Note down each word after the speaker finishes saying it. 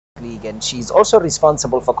League, and she's also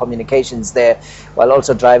responsible for communications there, while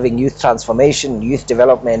also driving youth transformation, youth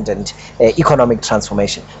development, and economic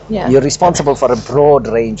transformation. Yeah. You're responsible for a broad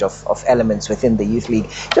range of elements within the Youth League.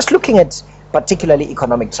 Just looking at particularly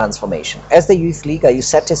economic transformation. As the Youth League, are you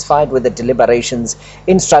satisfied with the deliberations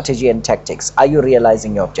in strategy and tactics? Are you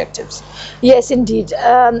realizing your objectives? Yes, indeed.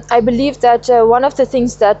 I believe that one of the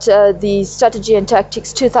things that the Strategy and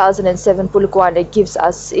Tactics 2007 Polokwane gives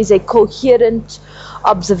us is a coherent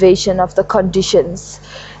observation of the conditions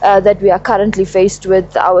that we are currently faced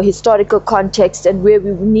with, our historical context, and where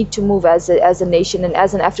we need to move as a nation and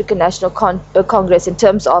as an African National Congress in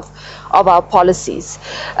terms of our policies.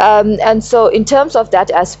 And so in terms of that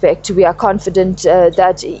aspect, we are confident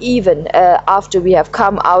that even after we have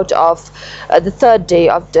come out of the third day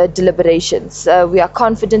of the deliberations, we are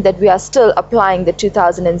confident that we are still applying the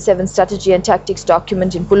 2007 Strategy and Tactics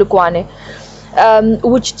document in Polokwane,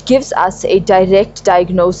 which gives us a direct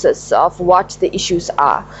diagnosis of what the issues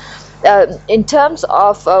are. In terms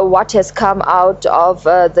of what has come out of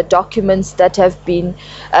the documents that have been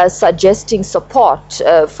suggesting support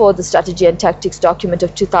for the Strategy and Tactics document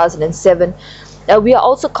of 2007, we are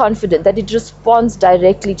also confident that it responds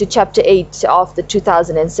directly to Chapter 8 of the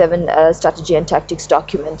 2007 Strategy and Tactics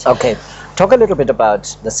document. Okay. Talk a little bit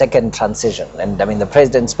about the second transition. And I mean, the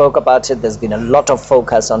President spoke about it. There's been a lot of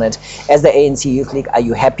focus on it. As the ANC Youth League, are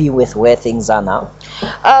you happy with where things are now?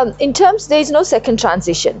 In terms, there is no second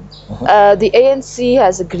transition. The ANC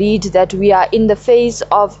has agreed that we are in the phase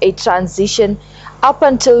of a transition up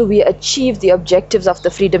until we achieve the objectives of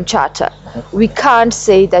the Freedom Charter. We can't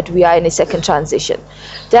say that we are in a second transition.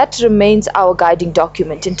 That remains our guiding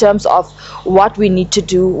document in terms of what we need to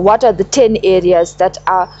do, what are the 10 areas that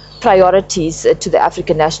are priorities to the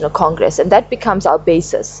African National Congress, and that becomes our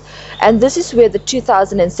basis. And this is where the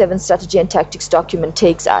 2007 Strategy and Tactics document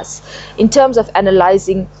takes us in terms of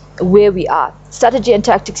analyzing where we are. Strategy and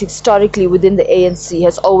Tactics historically within the ANC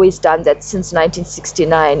has always done that since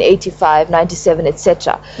 1969, 85, 97,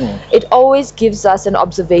 etc. It always gives us an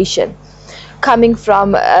observation. Coming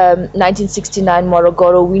from 1969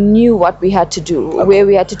 Morogoro, we knew what we had to do, where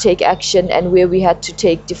we had to take action and where we had to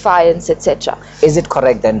take defiance, etc. Is it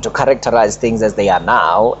correct then to characterize things as they are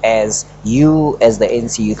now, as you as the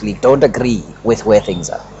ANC Youth League don't agree with where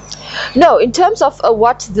things are? No, in terms of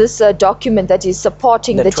what this document that is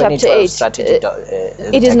supporting the Chapter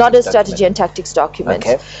 8, it is not a strategy and tactics document.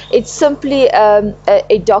 Okay. It's simply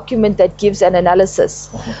a document that gives an analysis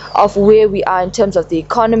of where we are in terms of the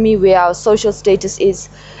economy, where our social status is.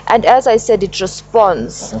 And as I said, it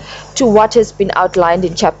responds to what has been outlined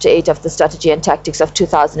in Chapter 8 of the Strategy and Tactics of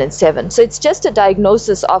 2007. So it's just a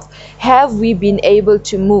diagnosis of, have we been able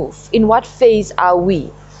to move? In what phase are we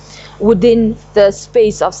within the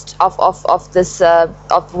space of this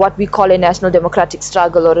of what we call a national democratic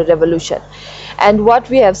struggle or a revolution? And what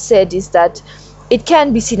we have said is that it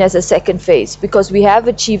can be seen as a second phase, because we have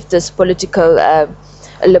achieved this political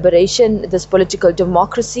liberation, this political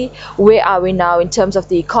democracy. Where are we now in terms of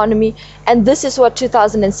the economy? And this is what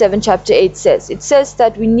 2007 Chapter 8 says. It says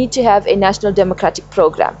that we need to have a national democratic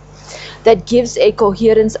program that gives a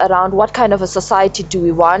coherence around what kind of a society do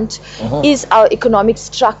we want. Is our economic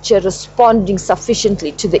structure responding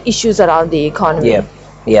sufficiently to the issues around the economy?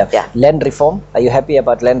 Yeah. Land reform. Are you happy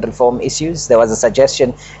about land reform issues? There was a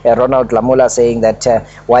suggestion, Ronald Lamula, saying that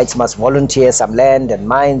whites must volunteer some land and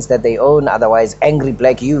mines that they own, otherwise angry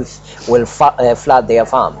black youth will flood their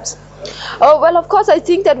farms. Oh, well, of course, I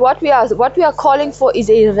think that what we are calling for is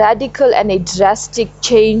a radical and a drastic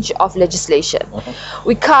change of legislation.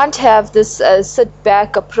 We can't have this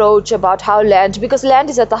sit-back approach about how land, because land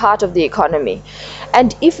is at the heart of the economy.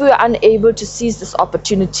 And if we are unable to seize this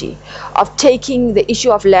opportunity of taking the issue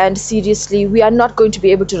of land seriously, we are not going to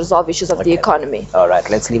be able to resolve issues of the economy. All right,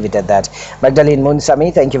 let's leave it at that. Magdalene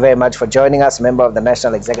Moonsamy, thank you very much for joining us, member of the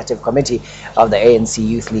National Executive Committee of the ANC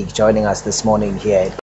Youth League, joining us this morning here.